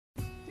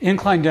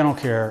Incline Dental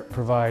Care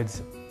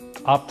provides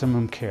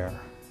optimum care.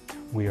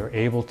 We are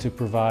able to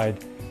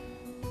provide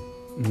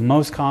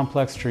most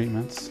complex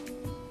treatments.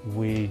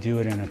 We do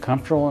it in a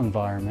comfortable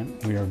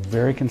environment. We are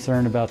very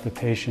concerned about the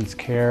patient's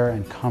care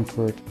and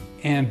comfort.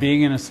 And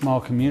being in a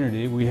small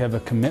community, we have a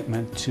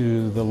commitment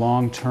to the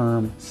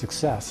long-term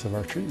success of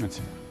our treatments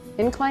here.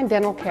 Incline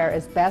Dental Care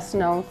is best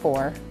known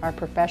for our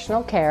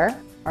professional care,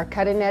 our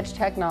cutting-edge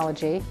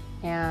technology,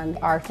 and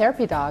our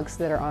therapy dogs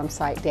that are on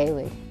site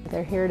daily.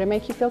 They're here to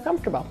make you feel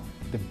comfortable.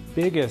 The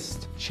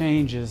biggest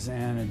changes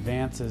and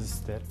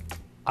advances that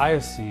I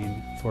have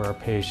seen for our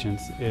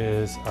patients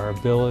is our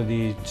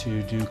ability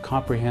to do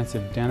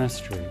comprehensive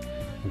dentistry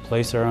and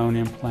place our own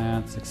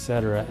implants,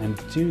 etc., and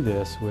do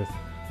this with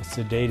a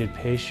sedated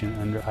patient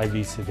under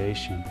IV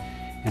sedation.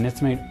 And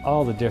it's made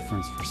all the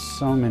difference for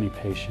so many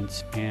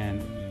patients,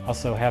 and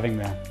also having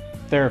the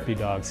therapy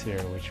dogs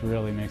here, which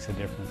really makes a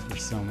difference for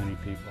so many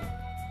people.